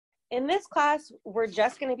in this class, we're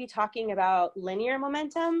just going to be talking about linear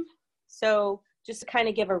momentum. So just to kind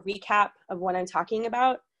of give a recap of what I'm talking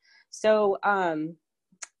about. So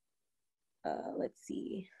let's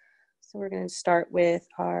see. So we're going to start with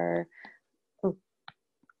our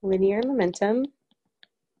linear momentum.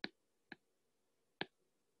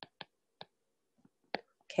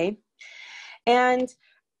 Okay. And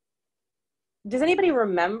does anybody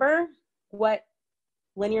remember what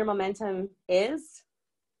linear momentum is?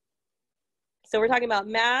 So we're talking about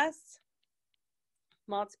mass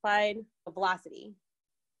multiplied velocity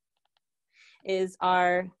is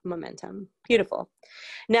our momentum. Beautiful.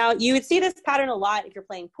 Now you would see this pattern a lot if you're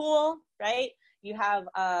playing pool, right? You have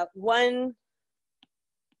one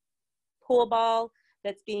pool ball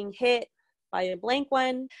that's being hit by a blank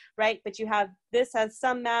one, right? But you have, this has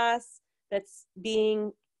some mass that's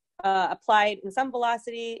being applied in some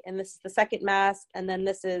velocity, and this is the second mass, and then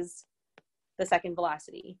this is the second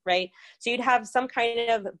velocity, right? So you'd have some kind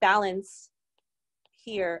of balance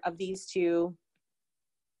here of these two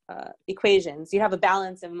equations. You have a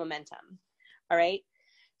balance of momentum, all right?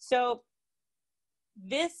 So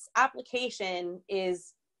this application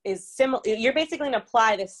is similar. You're basically going to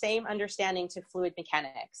apply the same understanding to fluid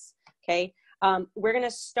mechanics, okay? We're going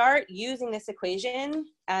to start using this equation,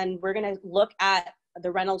 and we're going to look at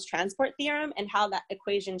the Reynolds transport theorem and how that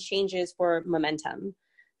equation changes for momentum.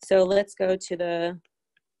 So let's go to the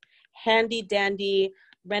handy dandy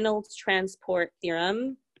Reynolds transport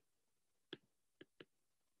theorem.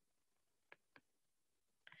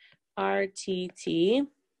 RTT.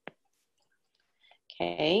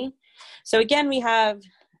 Okay. So again, we have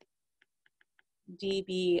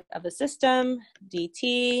dB of the system.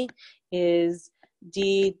 dt is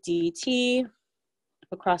d dt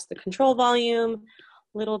across the control volume,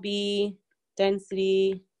 little b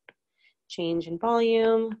density change in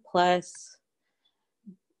volume plus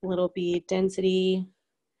little b density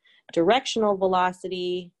directional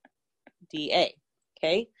velocity dA.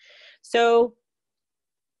 Okay, so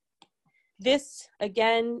this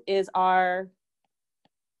again is our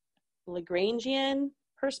Lagrangian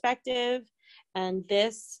perspective, and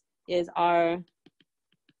this is our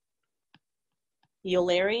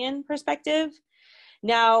Eulerian perspective.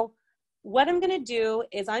 Now, what I'm going to do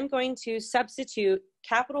is I'm going to substitute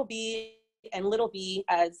capital B and little b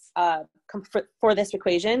as for this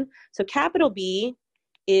equation. So capital B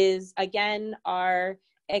is, again, our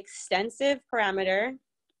extensive parameter.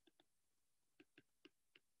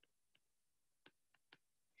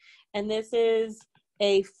 And this is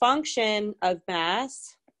a function of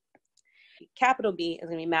mass. Capital B is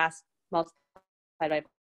going to be mass multiplied by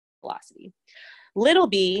velocity. Little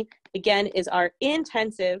b, again, is our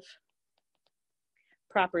intensive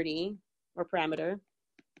property or parameter,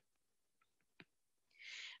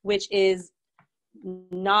 which is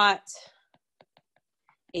not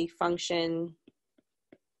a function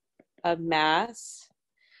of mass.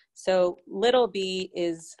 So little b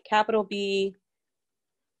is capital B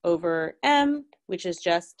over m, which is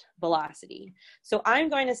just velocity. So I'm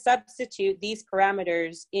going to substitute these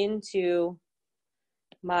parameters into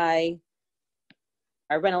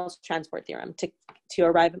our Reynolds transport theorem to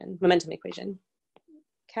arrive at a momentum equation.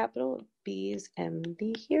 Capital B is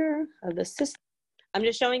mv here of the system. I'm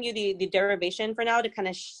just showing you the derivation for now to kind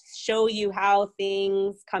of show you how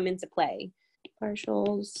things come into play.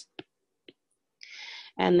 Partials.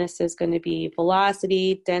 And this is going to be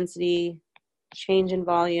velocity, density, change in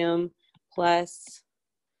volume, plus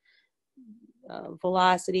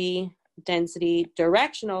velocity, density,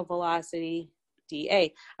 directional velocity,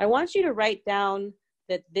 dA. I want you to write down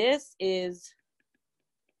that this is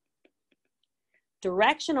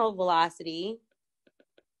directional velocity.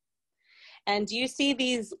 And do you see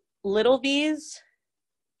these little v's?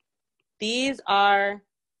 These are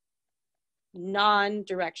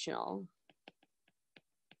non-directional,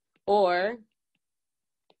 or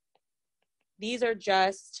these are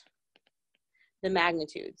just the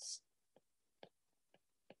magnitudes.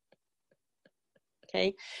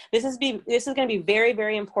 Okay, this is going to be very,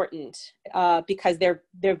 very important because they're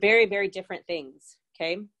very, very different things.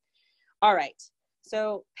 Okay, all right.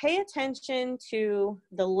 So pay attention to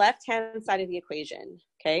the left-hand side of the equation.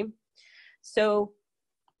 Okay, so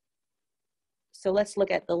let's look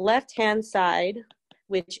at the left-hand side,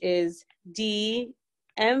 which is d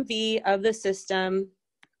mv of the system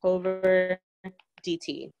over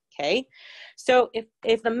dt. Okay, so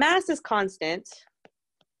if the mass is constant,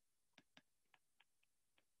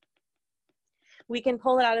 we can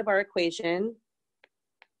pull it out of our equation.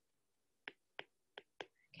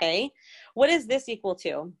 Okay, what is this equal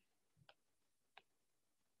to?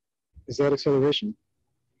 Is that acceleration?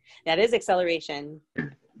 That is acceleration.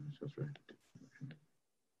 That's right.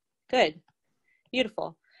 Good.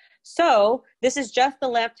 Beautiful. So this is just the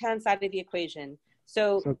left-hand side of the equation.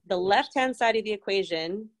 So the left-hand side of the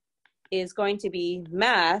equation is going to be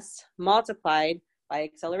mass multiplied by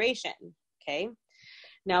acceleration, okay?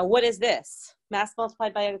 Now, what is this? Mass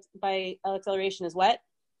multiplied by acceleration is what?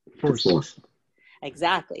 Force.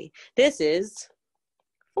 Exactly. This is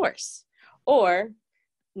force, or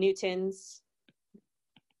Newton's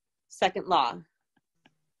second law.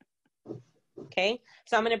 Okay,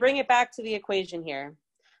 so I'm going to bring it back to the equation here.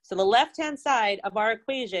 So the left-hand side of our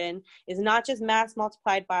equation is not just mass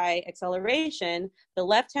multiplied by acceleration. The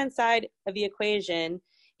left-hand side of the equation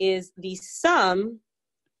is the sum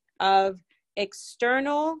of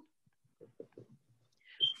external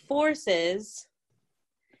forces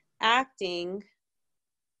acting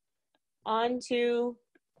onto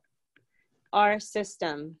our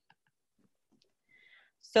system.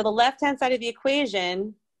 So the left-hand side of the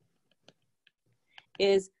equation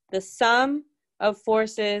is the sum of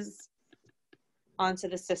forces onto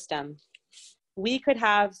the system. We could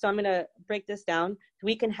have, so I'm going to break this down.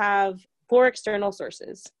 We can have 4 external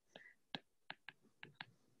sources.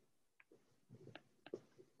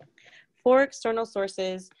 4 external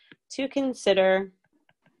sources to consider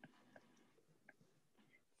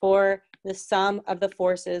for the sum of the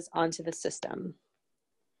forces onto the system.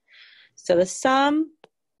 So the sum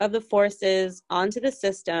of the forces onto the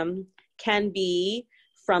system can be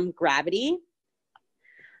from gravity,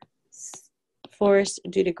 force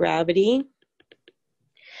due to gravity.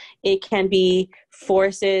 It can be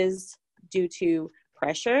forces due to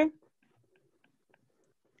pressure.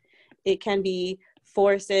 It can be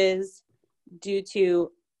forces due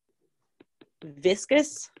to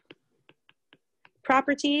viscous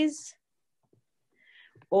properties,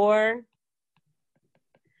 or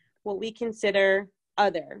what we consider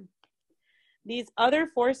other. These other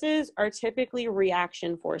forces are typically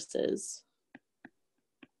reaction forces.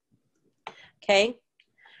 Okay,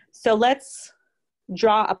 so let's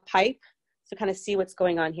draw a pipe to kind of see what's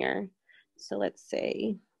going on here. So let's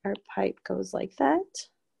say our pipe goes like that.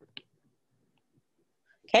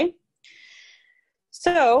 Okay,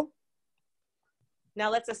 so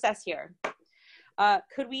now let's assess here.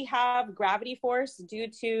 Could we have gravity force due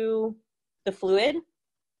to the fluid?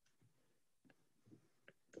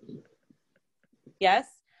 Yes.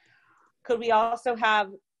 Could we also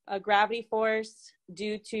have a gravity force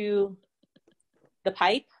due to the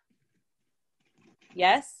pipe?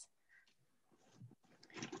 Yes.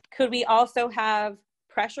 Could we also have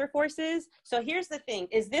pressure forces? So here's the thing,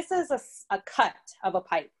 is this is a cut of a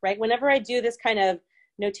pipe, right? Whenever I do this kind of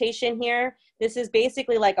notation here, this is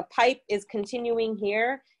basically like a pipe is continuing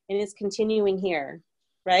here and is continuing here,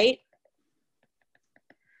 right?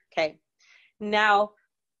 Okay. Now,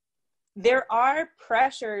 there are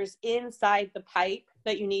pressures inside the pipe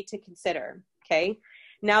that you need to consider, okay?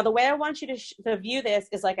 Now, the way I want you to view this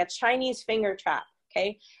is like a Chinese finger trap,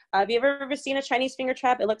 okay? Have you ever seen a Chinese finger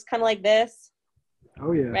trap? It looks kind of like this.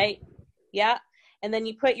 Oh, yeah. Right? Yeah. And then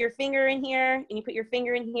you put your finger in here, and you put your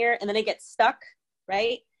finger in here, and then it gets stuck,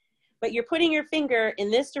 right? But you're putting your finger in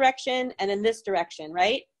this direction and in this direction,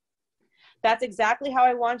 right? That's exactly how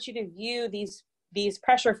I want you to view these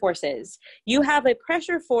pressure forces. You have a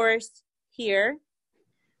pressure force here.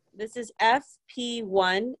 This is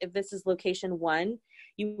FP1, if this is location 1.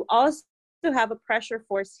 You also have a pressure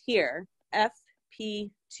force here, FP2.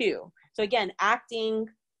 So again, acting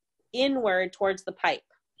inward towards the pipe.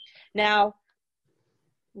 Now,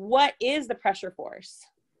 what is the pressure force?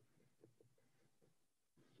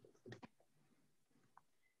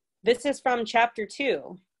 This is from chapter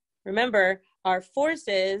 2. Remember, our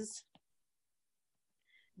forces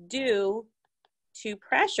due to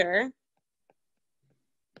pressure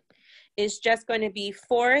is just going to be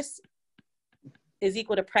force is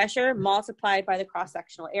equal to pressure multiplied by the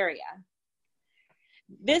cross-sectional area.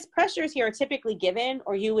 These pressures here are typically given,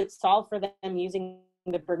 or you would solve for them using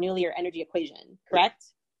the Bernoulli energy equation,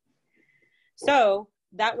 correct? So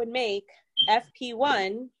that would make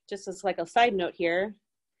FP1, just as like a side note here,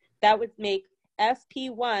 that would make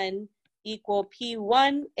FP1 equal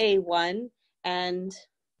P1A1 and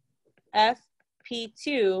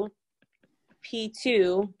FP2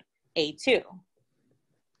 P2A2.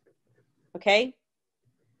 Okay?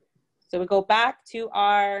 So we go back to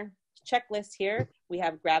our checklist here. We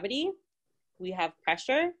have gravity, we have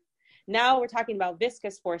pressure. Now we're talking about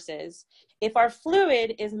viscous forces. If our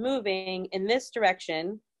fluid is moving in this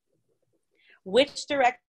direction, which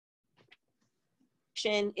direction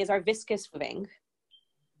is our viscous moving?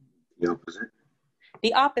 The opposite.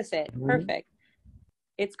 The opposite. Perfect.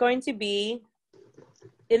 It's going to be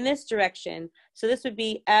in this direction. So this would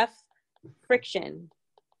be F friction.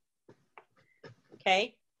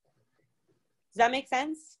 Okay? Does that make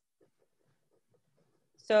sense?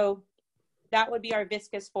 So that would be our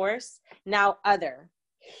viscous force. Now other.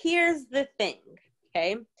 Here's the thing,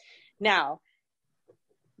 okay? Now,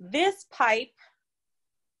 this pipe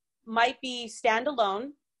might be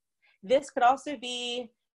standalone. This could also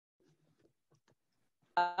be,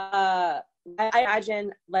 I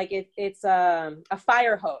imagine like it's a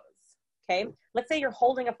fire hose, okay? Let's say you're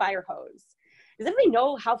holding a fire hose. Does everybody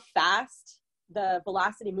know how fast the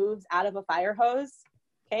velocity moves out of a fire hose?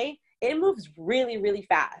 Okay, it moves really, really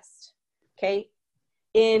fast, okay?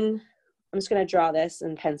 I'm just gonna draw this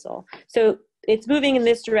in pencil. So it's moving in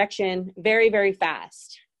this direction very, very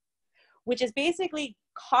fast, which is basically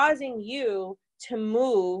causing you to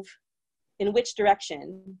move in which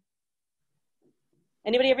direction?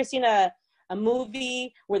 Anybody ever seen a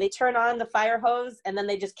movie where they turn on the fire hose and then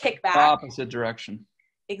they just kick back? Opposite direction.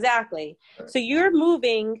 Exactly. So you're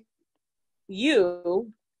moving,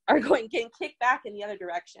 you are getting kicked back in the other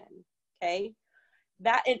direction, okay?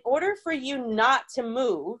 That in order for you not to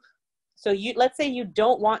move, so let's say you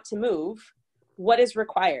don't want to move, what is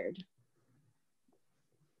required?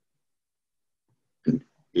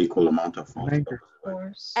 Equal amount of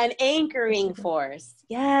force. An anchoring force.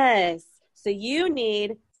 Yes. So you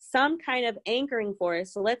need some kind of anchoring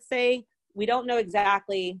force. So let's say we don't know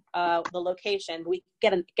exactly the location. We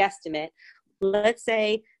get a guesstimate. Let's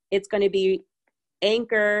say it's going to be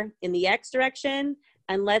anchor in the X direction,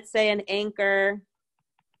 and let's say an anchor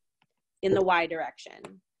in the Y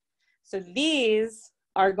direction. So these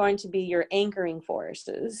are going to be your anchoring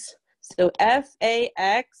forces. So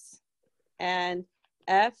FAX and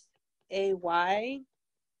FAY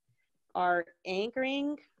are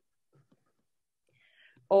anchoring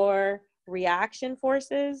or reaction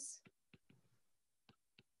forces.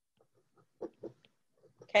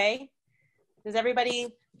 Okay, does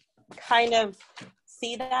everybody kind of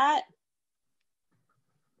see that?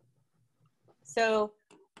 So,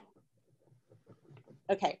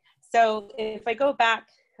 okay, so if I go back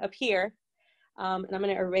up here, and I'm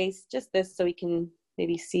going to erase just this so we can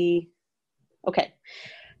maybe see. Okay,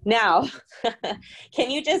 now,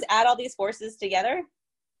 can you just add all these forces together?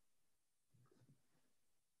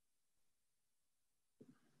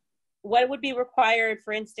 What would be required,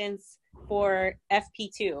 for instance, for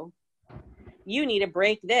FP2? You need to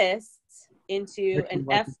break this into an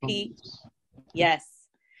FP. Yes,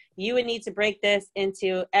 you would need to break this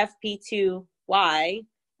into FP2Y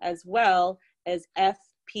as well as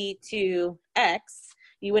FP2X.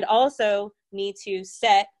 You would also need to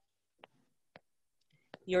set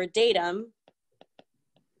your datum.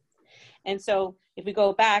 And so if we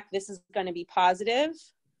go back, this is going to be positive.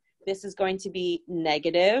 This is going to be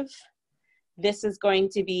negative. This is going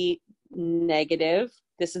to be negative.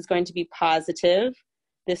 This is going to be positive.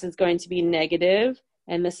 This is going to be negative.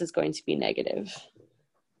 And this is going to be negative.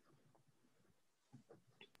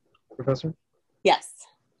 Professor? Yes.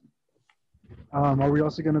 Are we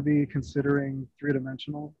also going to be considering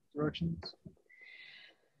three-dimensional directions?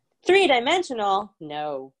 Three-dimensional?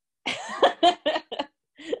 No.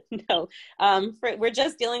 No. We're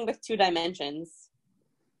just dealing with 2 dimensions.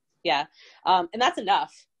 Yeah. And that's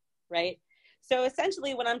enough, right? So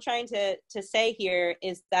essentially what I'm trying to say here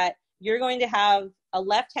is that you're going to have a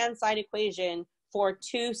left-hand side equation for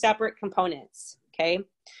 2 separate components, okay?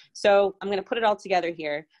 So I'm going to put it all together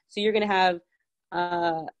here. So you're going to have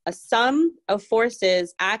a sum of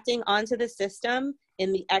forces acting onto the system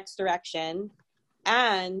in the X direction,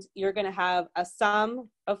 and you're going to have a sum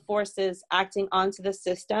of forces acting onto the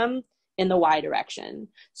system in the Y direction.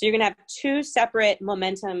 So you're going to have 2 separate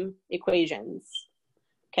momentum equations,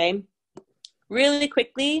 okay? Really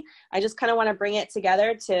quickly, I just kind of want to bring it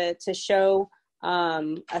together to show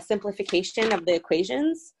a simplification of the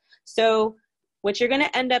equations. So what you're going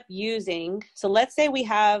to end up using, so let's say we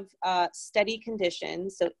have steady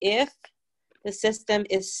conditions. So if the system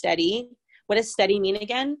is steady, what does steady mean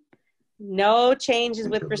again? No changes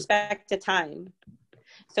with respect to time.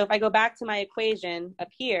 So if I go back to my equation up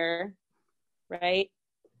here, right?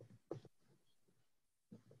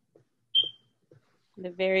 The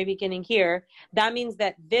very beginning here, that means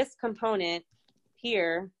that this component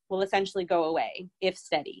here will essentially go away if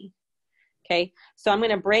steady. Okay, so I'm going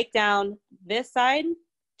to break down this side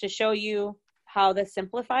to show you how this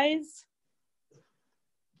simplifies.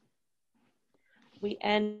 We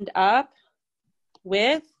end up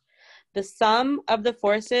with the sum of the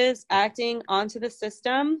forces acting onto the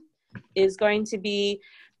system is going to be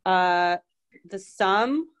the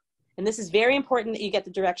sum, and this is very important that you get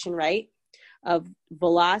the direction right, of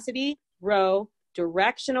velocity, rho,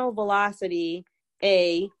 directional velocity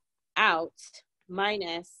A out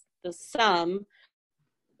minus the sum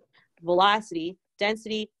velocity,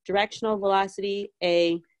 density, directional velocity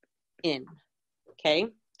A in, okay?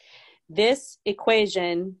 This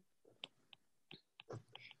equation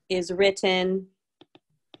is written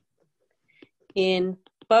in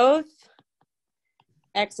both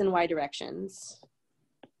X and Y directions.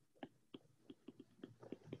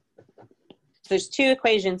 So there's two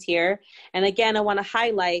equations here. And again, I want to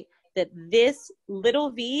highlight that this little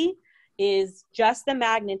v is just the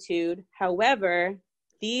magnitude. However,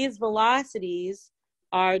 these velocities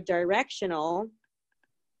are directional,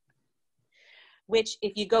 which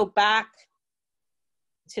if you go back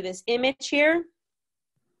to this image here,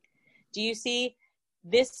 do you see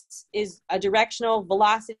this is a directional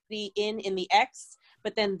velocity in the X,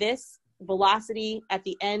 but then this velocity at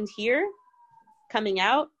the end here coming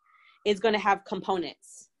out is going to have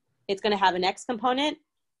components. It's going to have an X component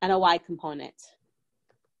and a Y component.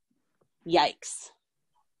 Yikes.